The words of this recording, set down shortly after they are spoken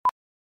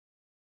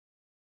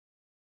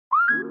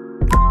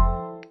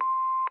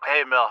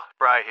Hey, Mel.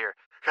 Bri here.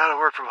 Gotta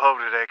work from home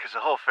today because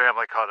the whole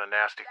family caught a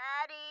nasty...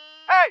 Daddy!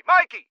 Hey,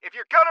 Mikey! If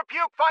you're gonna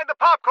puke, find the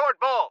popcorn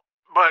bowl!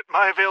 But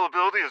my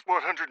availability is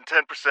 110%.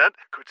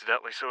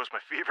 Coincidentally, so is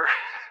my fever.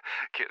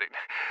 Kidding.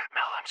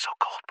 Mel, I'm so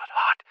cold but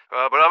hot.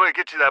 But I'm gonna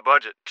get you that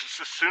budget just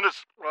as soon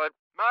as...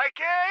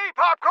 Mikey!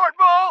 Popcorn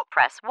bowl!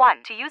 Press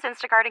 1 to use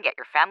Instacart and get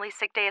your family's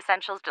sick day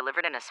essentials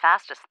delivered in as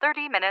fast as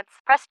 30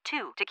 minutes. Press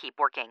 2 to keep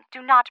working.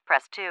 Do not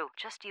press 2.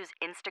 Just use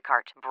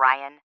Instacart,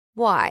 Brian.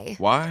 Why?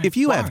 If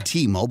you have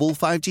T-Mobile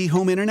 5G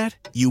home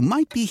internet, you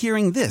might be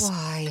hearing this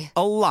Why?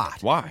 a lot.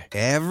 Why?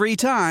 Every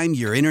time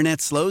your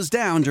internet slows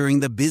down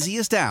during the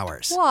busiest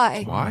hours.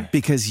 Why?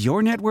 Because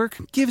your network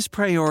gives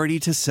priority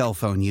to cell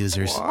phone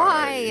users.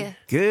 Why?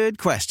 Good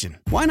question.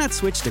 Why not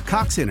switch to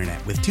Cox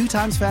Internet with 2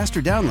 times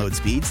faster download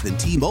speeds than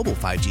T-Mobile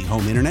 5G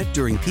home internet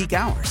during peak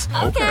hours?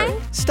 Okay.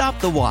 Stop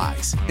the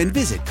whys and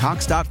visit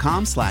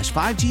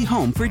cox.com/5G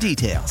home for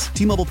details.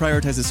 T-Mobile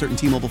prioritizes certain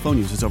T-Mobile phone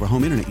users over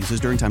home internet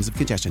users during times of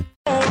congestion.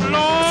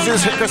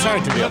 This is Chris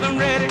Herrington.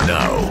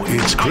 Now,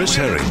 it's Chris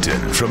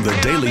Herrington from the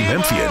Daily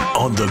Memphian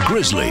on the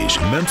Grizzlies,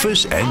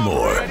 Memphis, and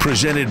more.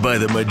 Presented by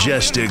the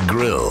Majestic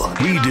Grill.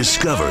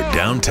 Rediscover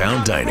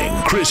downtown dining.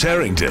 Chris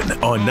Herrington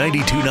on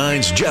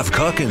 92.9's Geoff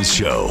Calkins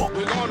Show.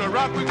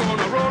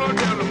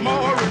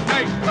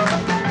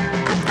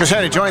 Chris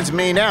Herrington joins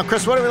me now.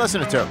 Chris, what are we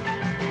listening to?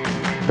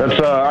 That's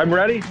I'm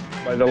Ready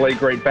by the late,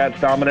 great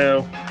Fats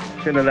Domino.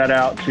 Sending that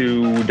out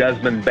to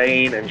Desmond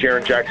Bain and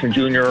Jaren Jackson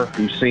Jr.,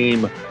 who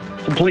seem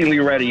completely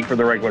ready for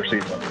the regular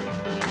season.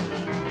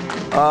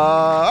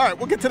 All right,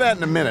 we'll get to that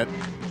in a minute.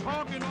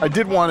 I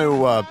did want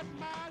to,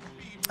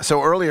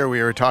 so earlier we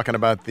were talking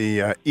about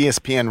the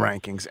ESPN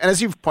rankings. And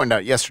as you've pointed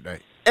out yesterday,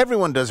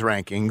 everyone does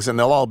rankings and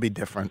they'll all be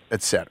different,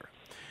 etc.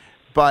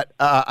 But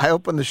I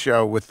opened the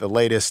show with the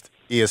latest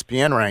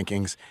ESPN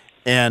rankings,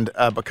 and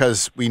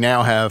because we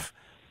now have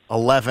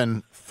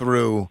 11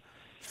 through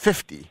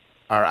 50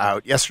 are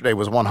out. Yesterday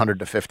was 100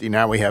 to 50.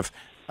 Now we have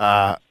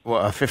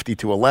 50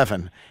 to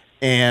 11.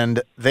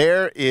 And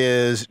there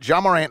is Ja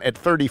Morant at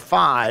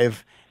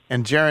 35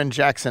 and Jaren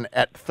Jackson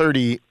at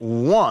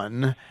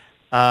 31.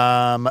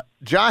 Ja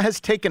has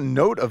taken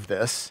note of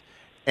this.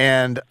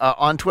 And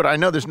on Twitter, I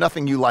know there's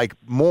nothing you like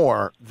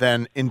more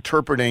than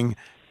interpreting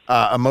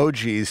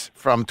emojis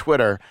from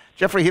Twitter.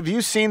 Jeffrey, have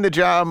you seen the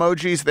Ja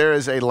emojis? There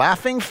is a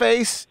laughing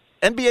face.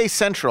 NBA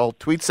Central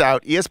tweets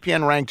out,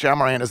 ESPN ranked Ja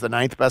Morant as the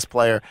 9th best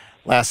player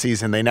last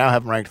season. They now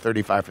have him ranked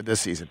 35 for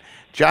this season.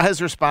 Ja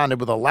has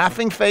responded with a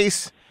laughing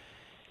face,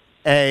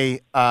 a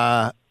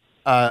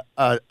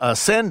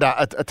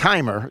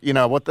timer. You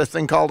know what the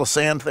thing called, a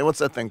sand thing. What's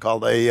that thing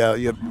called?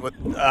 Whatever.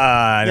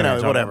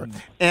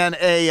 And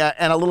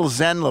a little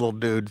Zen little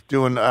dude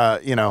doing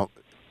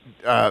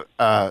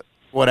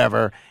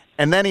whatever.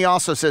 And then he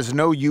also says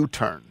no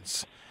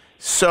U-turns.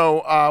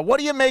 So what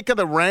do you make of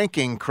the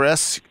ranking,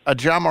 Chris?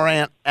 Ja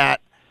Morant at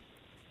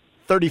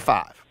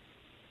 35.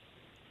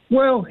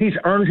 Well, he's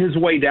earned his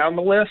way down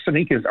the list, and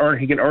he can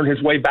earn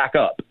his way back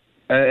up,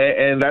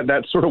 and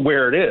that's sort of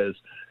where it is.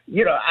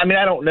 You know, I mean,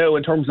 I don't know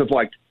in terms of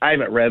I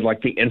haven't read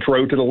the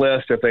intro to the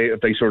list if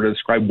they sort of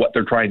describe what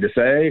they're trying to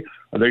say.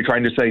 Are they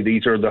trying to say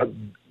these are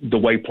the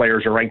way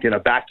players are ranked in a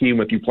vacuum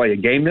if you play a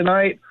game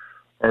tonight,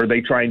 or are they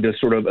trying to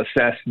sort of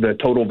assess the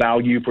total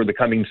value for the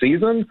coming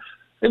season?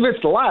 If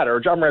it's the latter,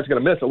 Ja Morant's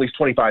going to miss at least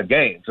 25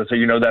 games, and so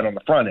you know that on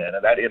the front end,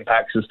 and that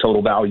impacts his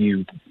total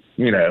value,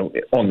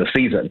 on the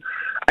season.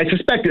 I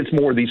suspect it's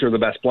more these are the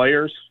best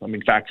players. I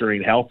mean, factoring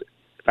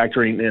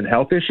in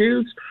health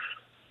issues.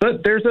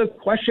 But there's a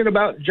question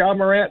about Ja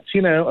Morant's,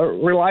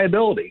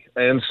 reliability.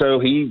 And so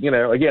he,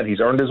 again,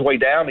 he's earned his way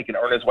down. He can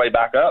earn his way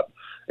back up.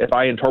 If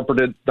I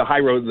interpreted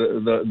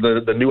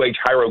the New Age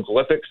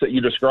hieroglyphics that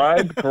you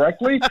described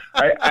correctly,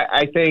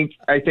 I think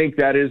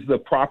that is the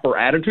proper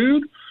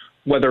attitude.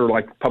 Whether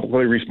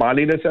publicly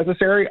responding is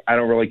necessary, I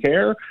don't really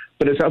care.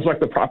 But it sounds like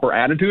the proper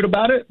attitude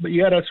about it. But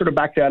you got to sort of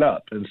back that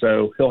up, and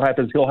so he'll have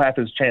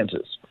his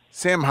chances.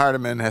 Sam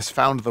Hardiman has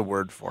found the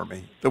word for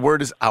me. The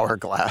word is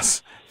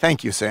hourglass.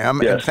 Thank you,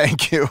 Sam, yes. And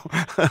thank you.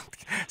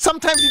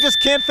 Sometimes you just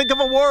can't think of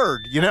a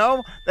word,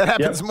 That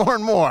happens more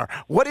and more.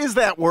 What is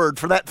that word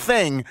for that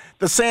thing?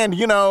 The sand,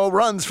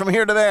 runs from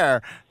here to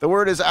there. The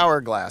word is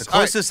hourglass. The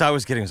closest I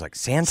was getting was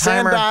sand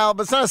timer. Sundial,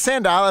 but it's not a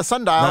sanddial, a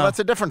sundial. No. That's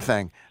a different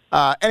thing.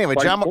 Anyway,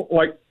 John.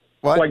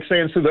 What? Like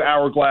sands through the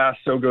hourglass,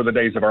 so go the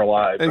days of our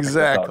lives.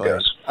 Exactly.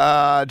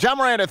 Ja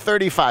Morant at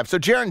 35. So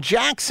Jaren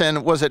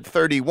Jackson was at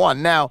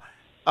 31. Now,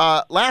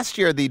 last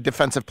year, the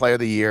Defensive Player of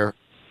the Year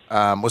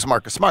was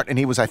Marcus Smart, and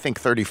he was, I think,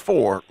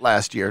 34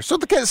 last year. So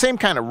the same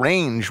kind of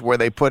range where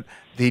they put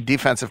the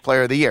Defensive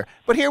Player of the Year.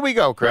 But here we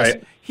go, Chris.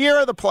 Right. Here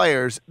are the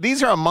players.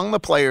 These are among the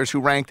players who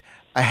ranked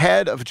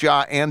ahead of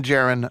Ja and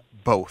Jaren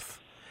both.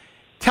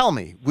 Tell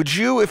me, would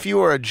you, if you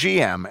were a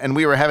GM and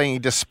we were having a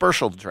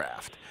dispersal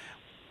draft,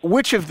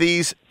 which of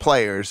these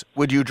players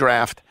would you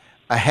draft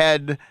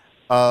ahead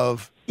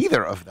of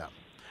either of them?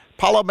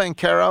 Paolo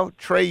Banchero,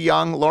 Trae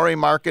Young, Lauri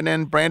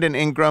Markkanen, Brandon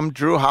Ingram,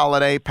 Drew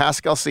Holiday,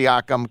 Pascal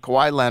Siakam,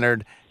 Kawhi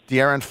Leonard,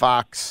 De'Aaron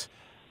Fox,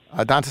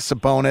 Domantas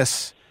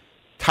Sabonis,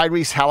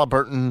 Tyrese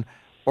Halliburton,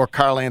 or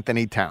Karl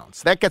Anthony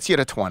Towns. That gets you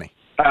to 20.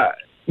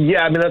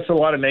 Yeah, I mean, that's a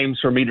lot of names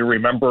for me to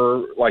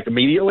remember, like,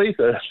 immediately.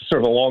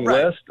 Sort of a long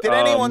list. Did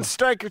anyone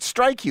strike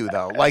you,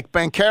 though? Like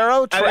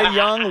Banchero, Trae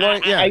Young?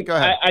 Go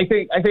ahead. I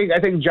think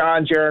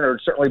John, Jaren are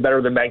certainly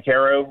better than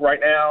Banchero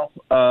right now.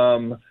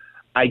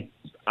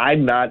 I've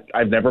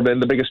never been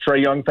the biggest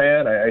Trae Young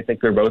fan. I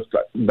think they're both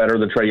better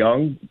than Trae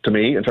Young to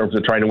me in terms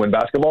of trying to win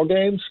basketball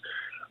games.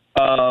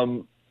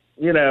 Sabonis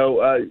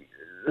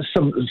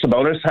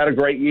had a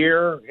great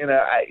year.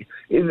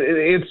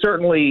 It's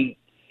certainly.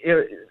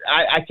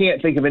 I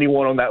can't think of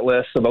anyone on that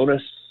list.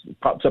 Sabonis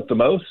pops up the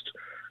most.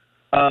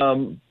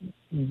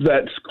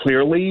 That's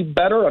clearly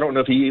better. I don't know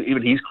if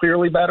he's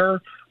clearly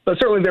better, but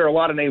certainly there are a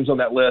lot of names on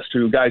that list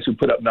guys who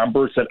put up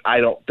numbers that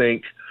I don't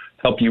think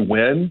help you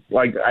win.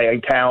 Like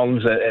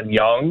Towns and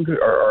Young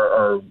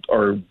are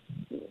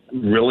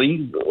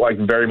really like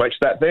very much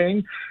that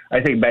thing.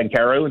 I think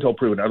Banchero, until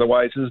proven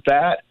otherwise, is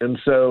that, and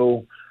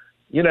so.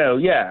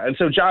 And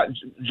so Ja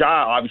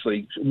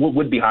obviously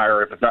would be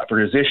higher if it's not for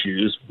his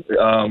issues.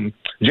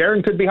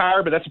 Jaren could be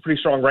higher, but that's a pretty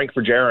strong rank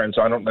for Jaren,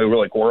 so I don't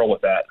really quarrel with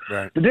that.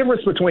 Right. The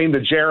difference between the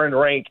Jaren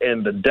rank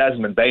and the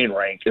Desmond Bane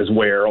rank is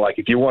where, like,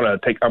 if you want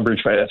to take umbrage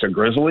as a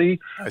Grizzly,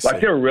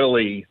 like they're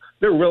really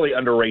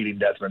underrating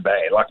Desmond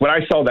Bane. Like when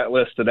I saw that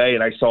list today,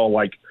 and I saw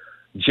like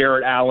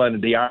Jarrett Allen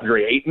and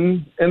DeAndre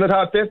Ayton in the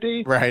top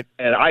 50. Right.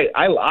 And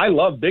I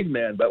love big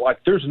men, but like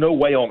there's no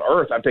way on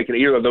earth I'm taking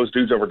either of those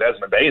dudes over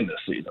Desmond Bane this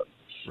season.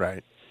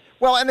 Right.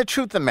 Well, and the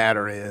truth of the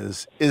matter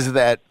is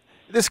that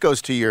this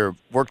goes to your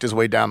worked his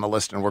way down the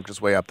list and worked his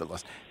way up the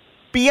list.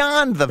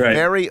 Beyond the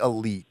very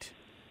elite,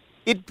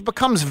 it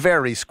becomes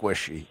very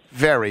squishy,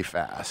 very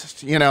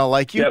fast.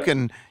 Like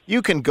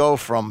you can go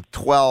from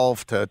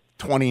 12 to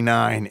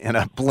 29 in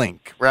a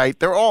blink, right?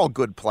 They're all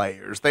good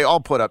players. They all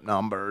put up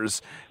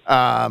numbers,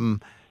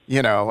 and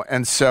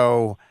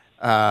so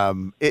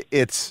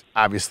it's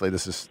obviously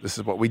this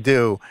is what we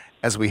do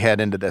as we head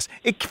into this.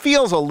 It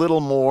feels a little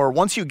more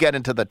once you get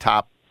into the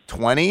top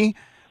 20.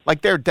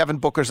 Like Devin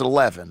Booker's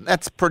 11.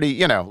 That's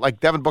pretty,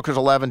 like Devin Booker's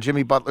 11,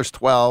 Jimmy Butler's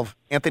 12,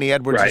 Anthony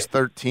Edwards is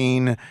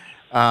 13.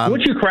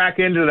 Once you crack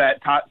into that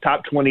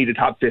top 20 to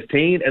top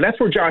 15, and that's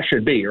where Josh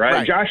should be,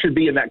 right? Josh should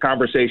be in that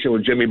conversation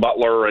with Jimmy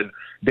Butler and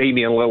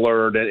Damian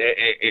Lillard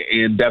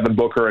and Devin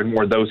Booker and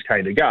more those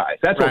kind of guys.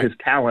 That's where his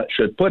talent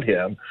should put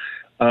him.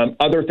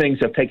 Other things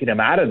have taken him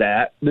out of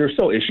that. There's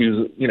still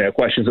issues,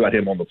 questions about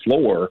him on the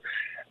floor.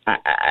 To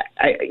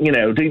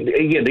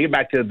get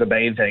back to the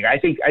Bane thing, I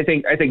think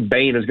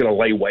Bane is going to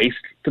lay waste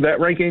to that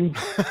ranking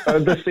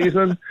this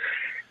season.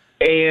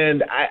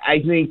 And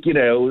I think,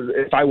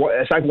 if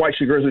I've watched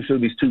the Grizzlies through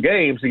these two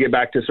games, to get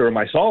back to sort of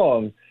my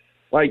song,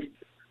 like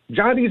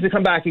John needs to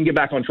come back and get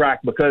back on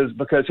track because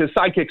his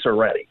sidekicks are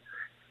ready.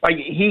 Like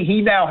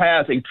he now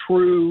has a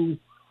true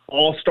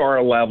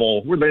all-star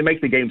level. Whether they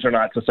make the games or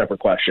not, it's a separate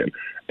question.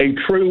 A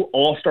true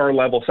all-star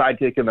level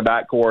sidekick in the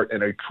backcourt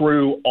and a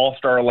true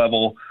all-star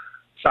level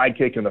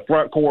sidekick in the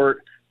front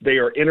court. They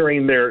are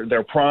entering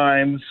their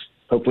primes.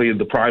 Hopefully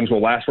the primes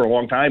will last for a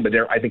long time, but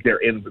I think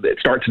it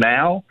starts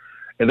now,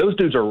 and those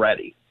dudes are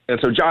ready. And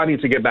so John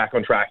needs to get back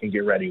on track and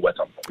get ready with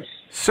them.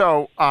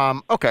 So,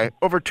 okay,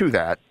 over to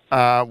that.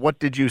 What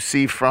did you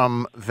see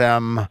from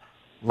them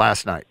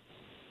last night?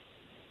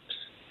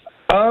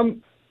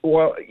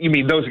 Well, you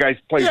mean those guys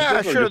played?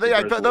 Yeah, sure.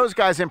 Those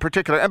guys in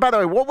particular. And by the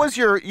way, what was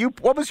your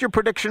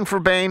prediction for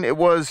Bane? It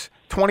was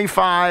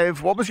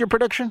 25. What was your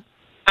prediction?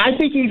 I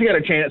think he's got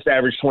a chance to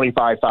average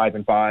 25, 5,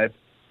 and 5.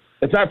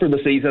 It's not for the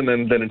season,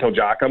 and then until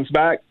Ja comes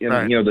back.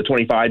 And, the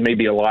 25 may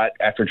be a lot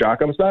after Ja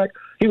comes back.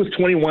 He was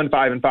 21,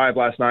 5, and 5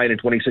 last night in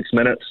 26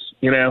 minutes.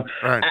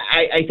 Right.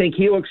 I think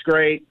he looks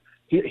great.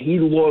 He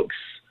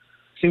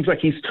seems like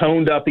he's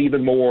toned up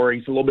even more.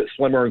 He's a little bit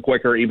slimmer and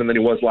quicker even than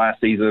he was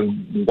last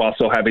season while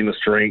still having the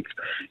strength.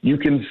 You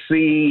can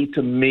see,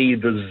 to me,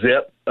 the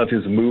zip of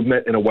his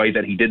movement in a way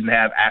that he didn't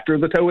have after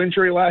the toe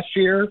injury last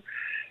year.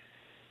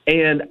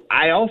 And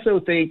I also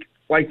think,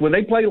 like, when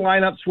they play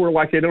lineups where,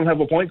 like, they don't have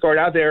a point guard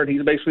out there and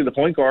he's basically the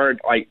point guard,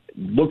 like,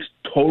 looks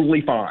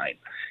totally fine,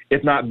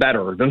 if not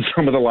better than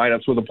some of the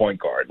lineups with a point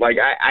guard. Like,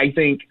 I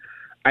think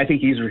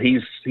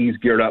he's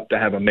geared up to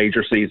have a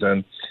major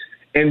season.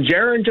 And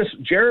Jaren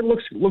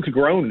looks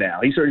grown now.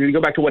 He's sort of, you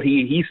go back to what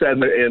he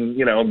said in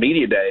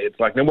media day. It's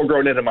like, no more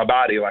growing into my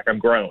body. Like, I'm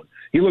grown.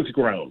 He looks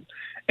grown,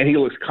 and he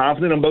looks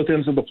confident on both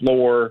ends of the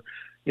floor.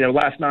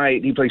 Last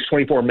night he plays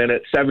 24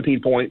 minutes,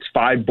 17 points,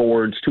 5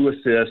 boards, 2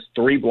 assists,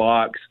 3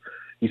 blocks.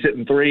 He's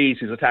hitting threes.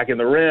 He's attacking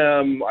the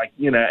rim. Like,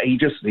 he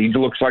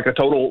looks like a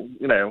total,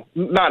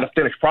 not a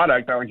finished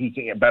product. I think he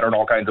can get better in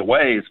all kinds of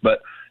ways,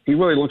 but he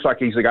really looks like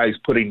he's the guy who's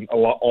putting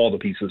all the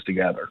pieces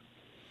together.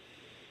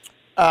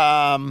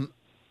 All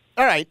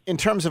right. In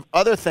terms of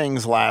other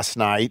things last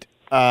night,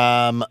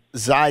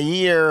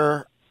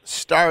 Zaire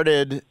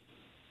started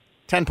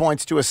 10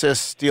 points, 2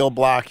 assists, steal,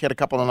 block, hit a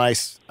couple of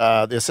nice.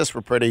 The assists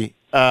were pretty.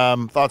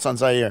 Thoughts on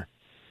Zaire?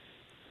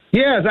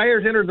 Yeah,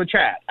 Zaire's entered the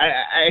chat.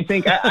 I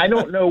think I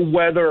don't know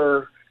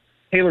whether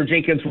Taylor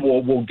Jenkins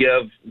will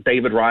give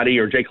David Roddy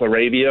or Jake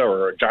LaRavia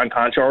or John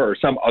Conchar or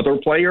some other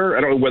player.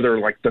 I don't know whether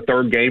like the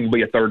third game will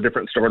be a third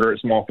different starter at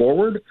small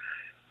forward.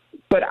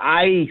 But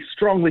I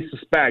strongly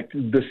suspect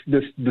this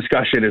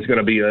discussion is going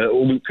to be a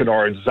Luke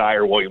Kennard,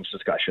 Zaire Williams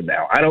discussion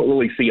now. I don't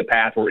really see a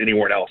path where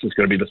anyone else is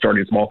going to be the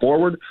starting small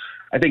forward.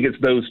 I think it's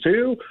those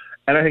two.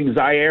 And I think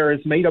Zaire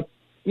has made up,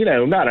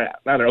 not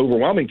an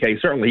overwhelming case.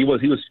 Certainly he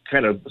was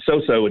kind of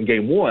so-so in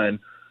game one,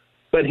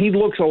 but he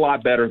looks a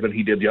lot better than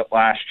he did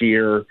last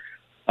year.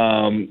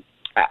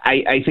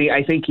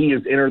 I think he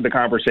has entered the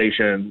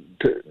conversation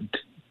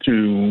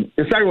to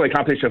it's not really a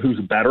competition of who's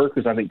better,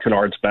 because I think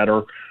Kennard's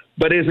better,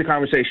 but it is a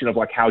conversation of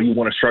like how you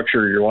want to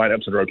structure your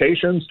lineups and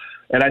rotations.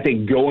 And I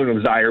think going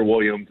with Zaire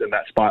Williams in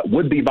that spot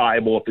would be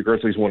viable if the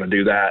Grizzlies want to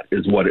do that,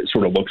 is what it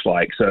sort of looks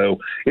like. So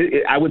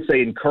I would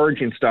say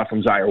encouraging stuff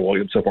from Zaire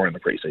Williams so far in the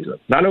preseason.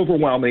 Not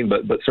overwhelming,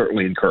 but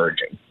certainly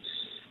encouraging.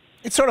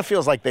 It sort of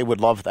feels like they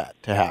would love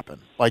that to happen.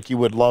 Like you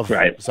would love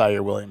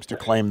Zaire Williams to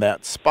claim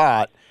that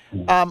spot.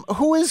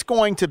 Who is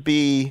going to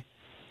be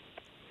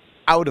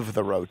out of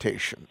the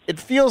rotation? It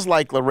feels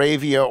like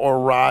LaRavia or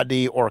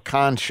Roddy or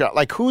Concha.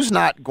 Like, who's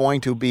not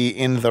going to be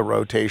in the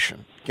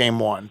rotation game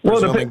one?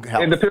 Well, it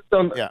depends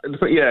on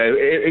if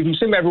you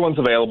assume everyone's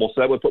available,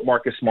 so that would put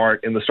Marcus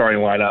Smart in the starting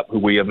lineup, who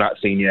we have not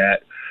seen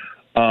yet.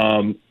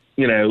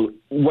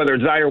 Whether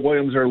it's Zaire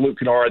Williams or Luke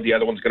Kennard, the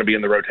other one's going to be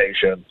in the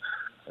rotation.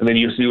 And then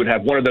you would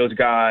have one of those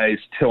guys,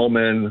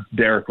 Tillman,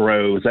 Derrick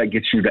Rose. That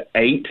gets you to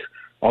 8.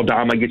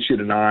 Aldama gets you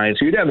to 9.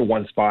 So you're down to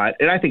one spot.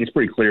 And I think it's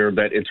pretty clear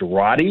that it's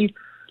Roddy.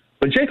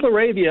 But Jake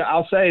LaRavia,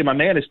 I'll say, my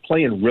man is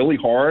playing really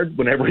hard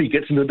whenever he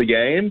gets into the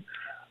game.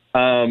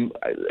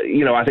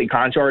 I think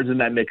Conchard's in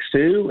that mix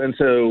too. And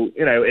so,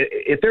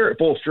 if they're at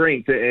full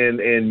strength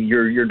and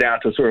you're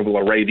down to sort of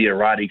LaRavia,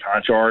 Roddy,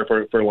 Conchard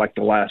for like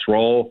the last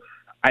role,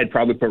 I'd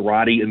probably put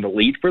Roddy in the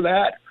lead for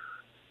that.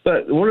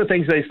 But one of the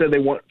things they said they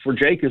want for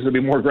Jake is to be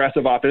more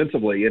aggressive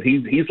offensively, and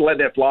he's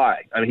letting it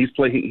fly. I mean,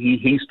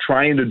 he's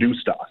trying to do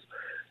stuff.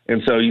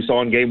 And so you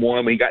saw in game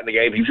one when he got in the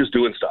game, he was just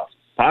doing stuff.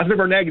 Positive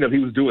or negative, he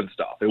was doing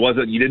stuff. It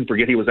wasn't, you didn't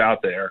forget he was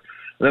out there.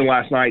 And then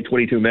last night,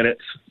 22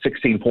 minutes,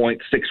 16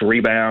 points, 6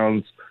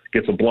 rebounds,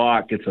 gets a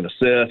block, gets an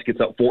assist, gets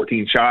up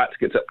 14 shots,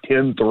 gets up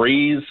 10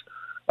 threes.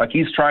 Like,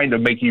 he's trying to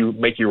make you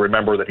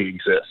remember that he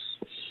exists.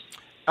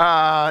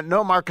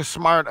 No Marcus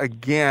Smart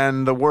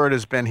again. The word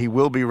has been he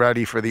will be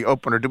ready for the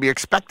opener. Do we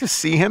expect to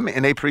see him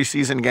in a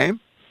preseason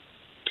game?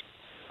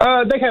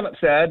 They haven't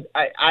said.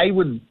 I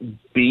would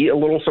be a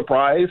little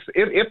surprised.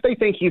 If they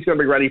think he's going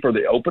to be ready for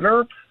the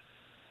opener,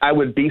 I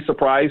would be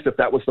surprised if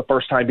that was the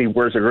first time he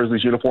wears a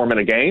Grizzlies uniform in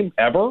a game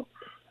ever.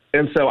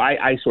 And so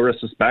I sort of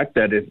suspect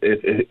that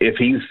if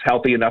he's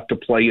healthy enough to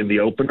play in the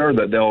opener,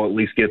 that they'll at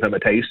least give him a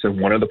taste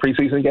in one of the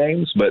preseason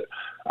games. But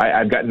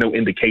I've got no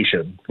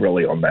indication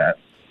really on that.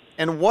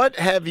 And what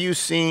have you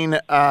seen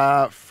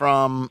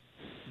from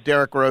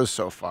Derrick Rose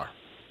so far?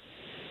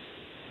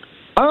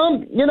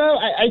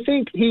 I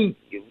think he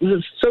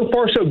was so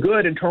far so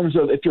good in terms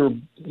of if you're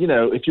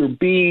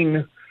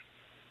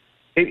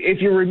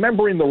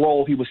remembering the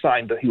role he was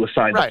signed to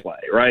play,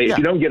 right? Yeah. If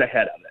you don't get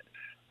ahead of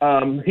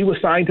it. He was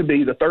signed to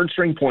be the third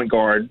string point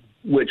guard,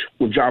 which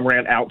with John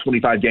Morant out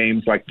 25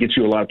 games, like gets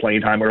you a lot of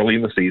playing time early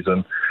in the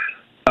season.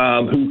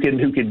 Who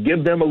can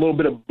give them a little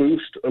bit of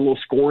boost, a little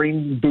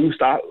scoring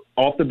boost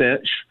off the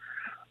bench,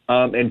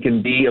 and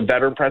can be a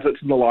veteran presence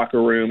in the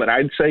locker room. And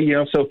I'd say,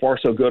 so far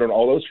so good on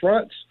all those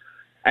fronts.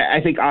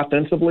 I think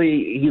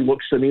offensively, he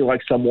looks to me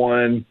like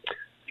someone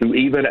who,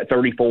 even at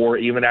 34,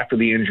 even after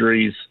the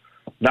injuries,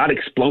 not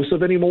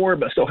explosive anymore,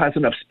 but still has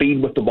enough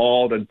speed with the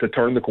ball to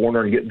turn the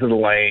corner and get into the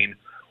lane.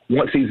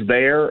 Once he's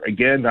there,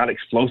 again, not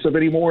explosive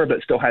anymore,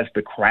 but still has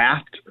the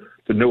craft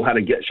to know how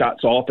to get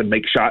shots off and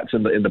make shots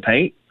in the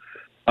paint.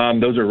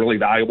 Those are really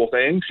valuable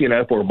things,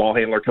 for a ball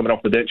handler coming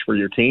off the bench for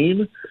your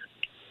team.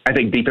 I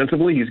think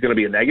defensively he's going to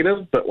be a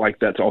negative, but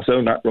that's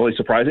also not really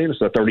surprising. It's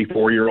a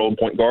 34-year-old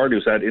point guard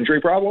who's had injury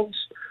problems,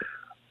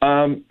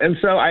 and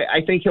so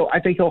I think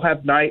he'll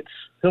have nights.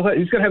 He's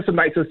going to have some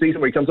nights this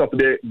season where he comes off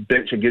the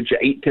bench and gives you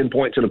 8-10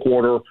 points in a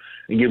quarter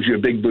and gives you a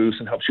big boost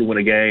and helps you win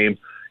a game.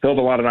 He'll have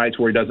a lot of nights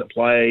where he doesn't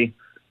play,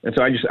 and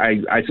so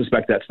I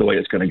suspect that's the way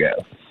it's going to go.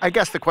 I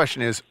guess the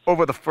question is,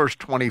 over the first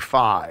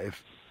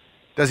 25,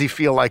 does he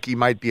feel like he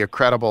might be a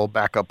credible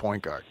backup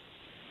point guard?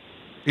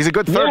 He's a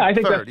good third. Yeah, I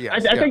think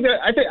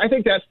I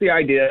think that's the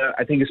idea.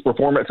 I think his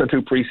performance in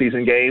 2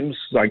 preseason games,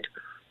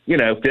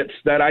 fits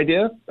that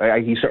idea.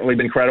 He's certainly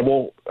been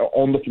credible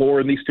on the floor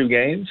in these 2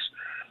 games.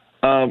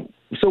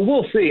 So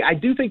we'll see. I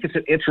do think it's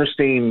an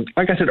interesting,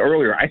 like I said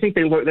earlier, I think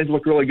they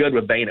look really good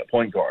with Bane at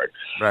point guard.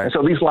 Right. And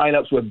so these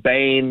lineups with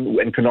Bane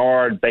and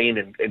Kennard, Bane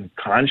and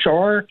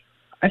Conchar,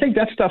 I think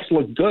that stuff's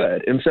looked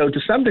good. And so to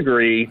some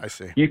degree,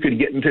 you could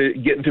get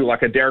into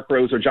like a Derrick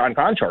Rose or John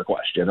Conchar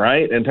question,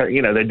 right? And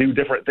they do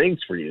different things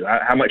for you.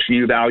 How much do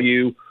you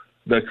value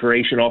the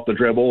creation off the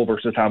dribble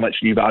versus how much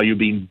do you value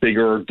being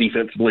bigger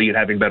defensively and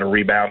having better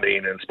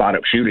rebounding and spot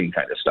up shooting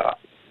kind of stuff?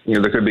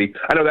 There could be,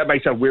 I know that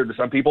might sound weird to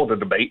some people to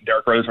debate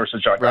Derrick Rose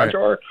versus John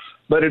Conchar.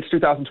 but it's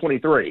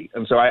 2023.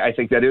 And so I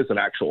think that is an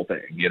actual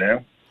thing, you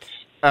know?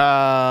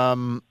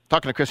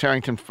 Talking to Chris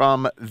Herrington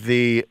from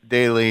the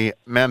Daily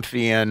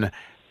Memphian.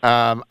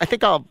 I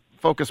think I'll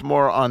focus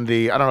more on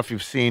I don't know if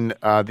you've seen the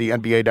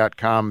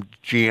NBA.com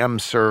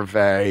GM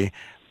survey.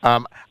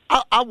 And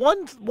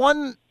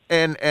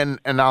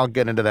I'll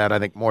get into that, I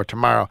think, more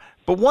tomorrow.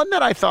 But one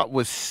that I thought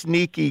was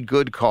sneaky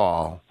good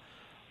call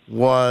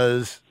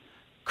was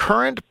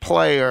current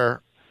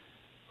player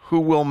who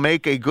will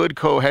make a good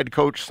head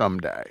coach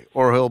someday,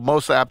 or he'll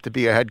most apt to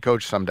be a head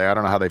coach someday. I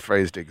don't know how they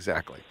phrased it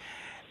exactly.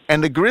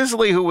 And the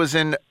Grizzly who was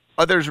in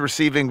others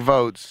receiving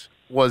votes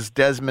was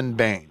Desmond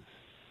Bane.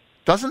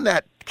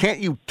 Can't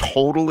you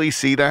totally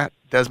see that,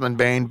 Desmond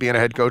Bane being a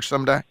head coach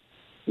someday?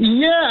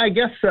 Yeah, I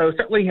guess so.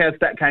 Certainly has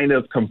that kind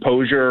of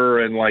composure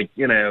and, like,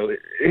 you know,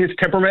 his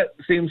temperament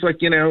seems like,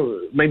 you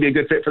know, maybe a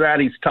good fit for that.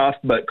 He's tough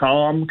but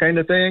calm kind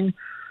of thing.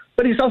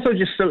 But he's also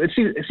just so – it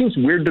seems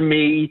weird to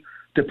me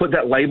to put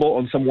that label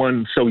on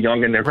someone so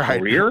young in their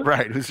career.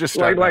 Right, who's just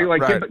starting out.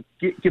 Right.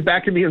 Get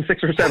back to me in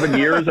 6 or 7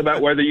 years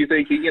about whether you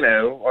think, you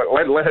know,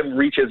 let him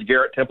reach his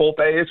Garrett Temple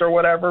phase or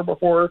whatever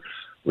before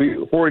we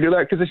do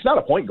that. Because it's not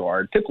a point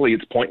guard. Typically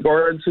it's point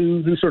guards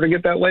who sort of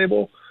get that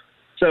label.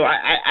 So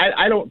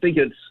I don't think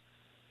it's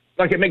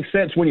like it makes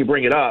sense when you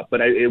bring it up,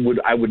 but I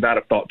would not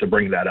have thought to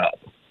bring that up.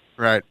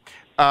 Right.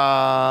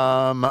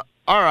 All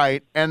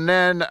right. And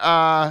then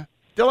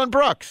Dylan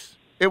Brooks.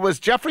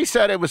 Jeffrey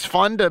said it was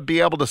fun to be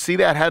able to see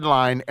that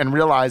headline and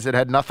realize it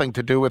had nothing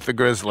to do with the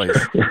Grizzlies.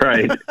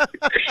 Right.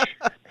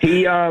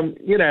 He,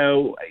 you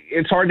know,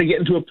 it's hard to get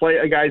into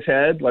a guy's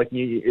head, like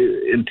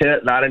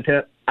intent, not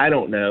intent. I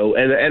don't know.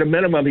 And at a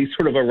minimum, he's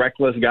sort of a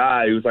reckless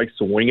guy who's like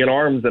swinging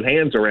arms and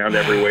hands around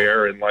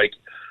everywhere. And like,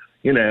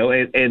 you know,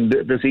 and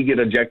does he get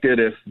ejected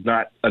if he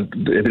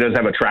doesn't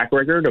have a track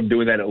record of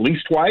doing that at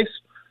least twice?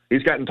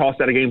 He's gotten tossed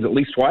out of games at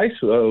least twice,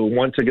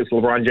 once against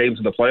LeBron James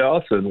in the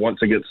playoffs and once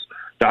against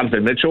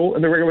Donovan Mitchell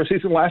in the regular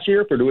season last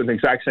year for doing the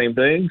exact same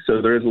thing.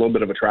 So there is a little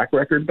bit of a track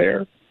record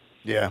there.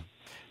 Yeah.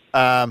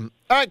 All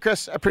right,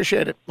 Chris, I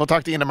appreciate it. We'll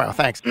talk to you tomorrow.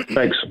 Thanks.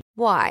 Thanks.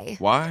 Why?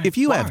 If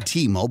you have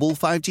T-Mobile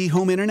 5G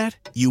home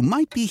internet, you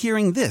might be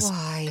hearing this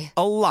Why?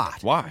 a lot.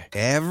 Why?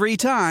 Every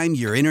time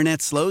your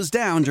internet slows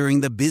down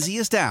during the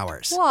busiest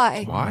hours.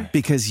 Why?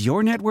 Because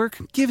your network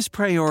gives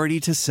priority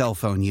to cell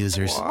phone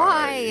users.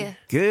 Why?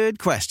 Good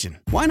question.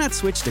 Why not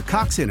switch to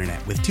Cox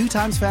Internet with 2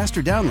 times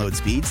faster download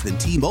speeds than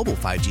T-Mobile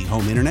 5G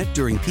home internet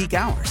during peak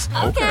hours?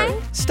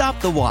 Okay. Stop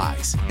the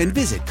whys and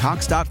visit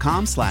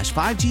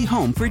cox.com/5G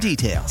home for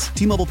details.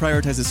 T-Mobile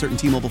prioritizes certain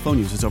T-Mobile phone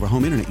users over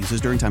home internet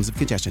users during times of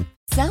congestion.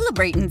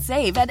 Celebrate and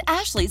save at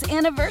Ashley's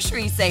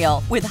Anniversary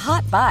Sale. With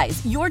Hot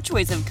Buys, your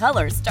choice of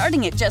colors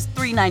starting at just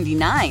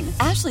 $3.99.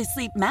 Ashley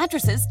Sleep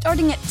mattresses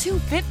starting at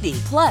 $2.50.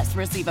 Plus,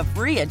 receive a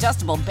free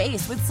adjustable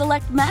base with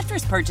select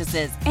mattress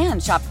purchases.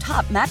 And shop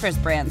top mattress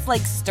brands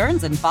like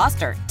Stearns &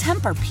 Foster,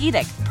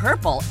 Tempur-Pedic,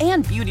 Purple,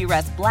 and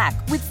Beautyrest Black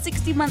with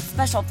 60-month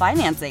special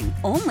financing.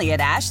 Only at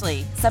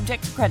Ashley.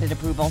 Subject to credit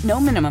approval. No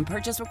minimum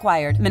purchase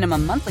required.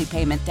 Minimum monthly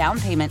payment, down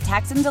payment,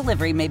 tax, and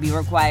delivery may be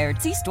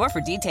required. See store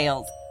for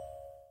details.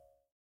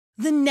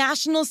 The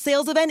national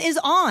sales event is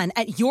on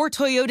at your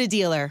Toyota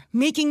dealer,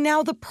 making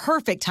now the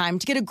perfect time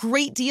to get a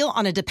great deal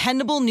on a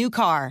dependable new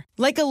car.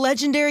 Like a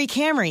legendary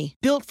Camry,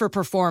 built for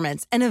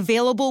performance and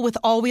available with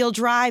all-wheel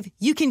drive,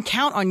 you can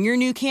count on your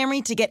new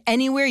Camry to get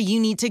anywhere you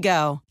need to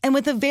go. And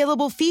with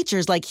available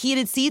features like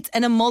heated seats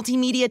and a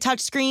multimedia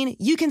touchscreen,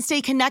 you can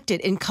stay connected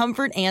in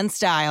comfort and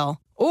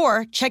style.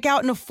 Or check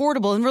out an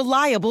affordable and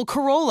reliable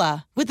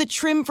Corolla with a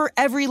trim for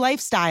every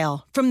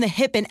lifestyle, from the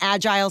hip and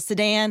agile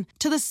sedan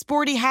to the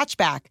sporty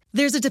hatchback.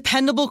 There's a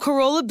dependable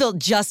Corolla built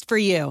just for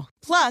you.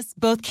 Plus,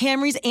 both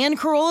Camrys and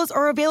Corollas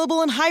are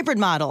available in hybrid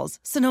models,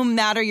 so no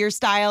matter your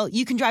style,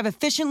 you can drive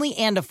efficiently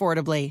and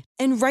affordably.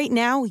 And right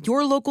now,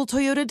 your local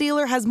Toyota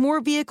dealer has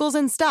more vehicles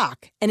in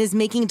stock and is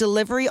making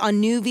delivery on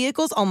new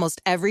vehicles almost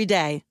every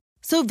day.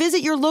 So visit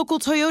your local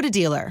Toyota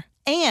dealer.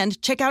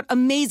 And check out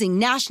amazing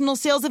national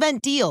sales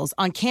event deals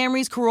on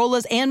Camrys,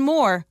 Corollas, and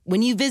more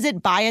when you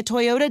visit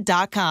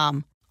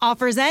buyatoyota.com.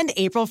 Offers end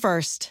April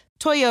 1st.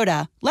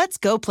 Toyota, let's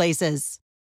go places.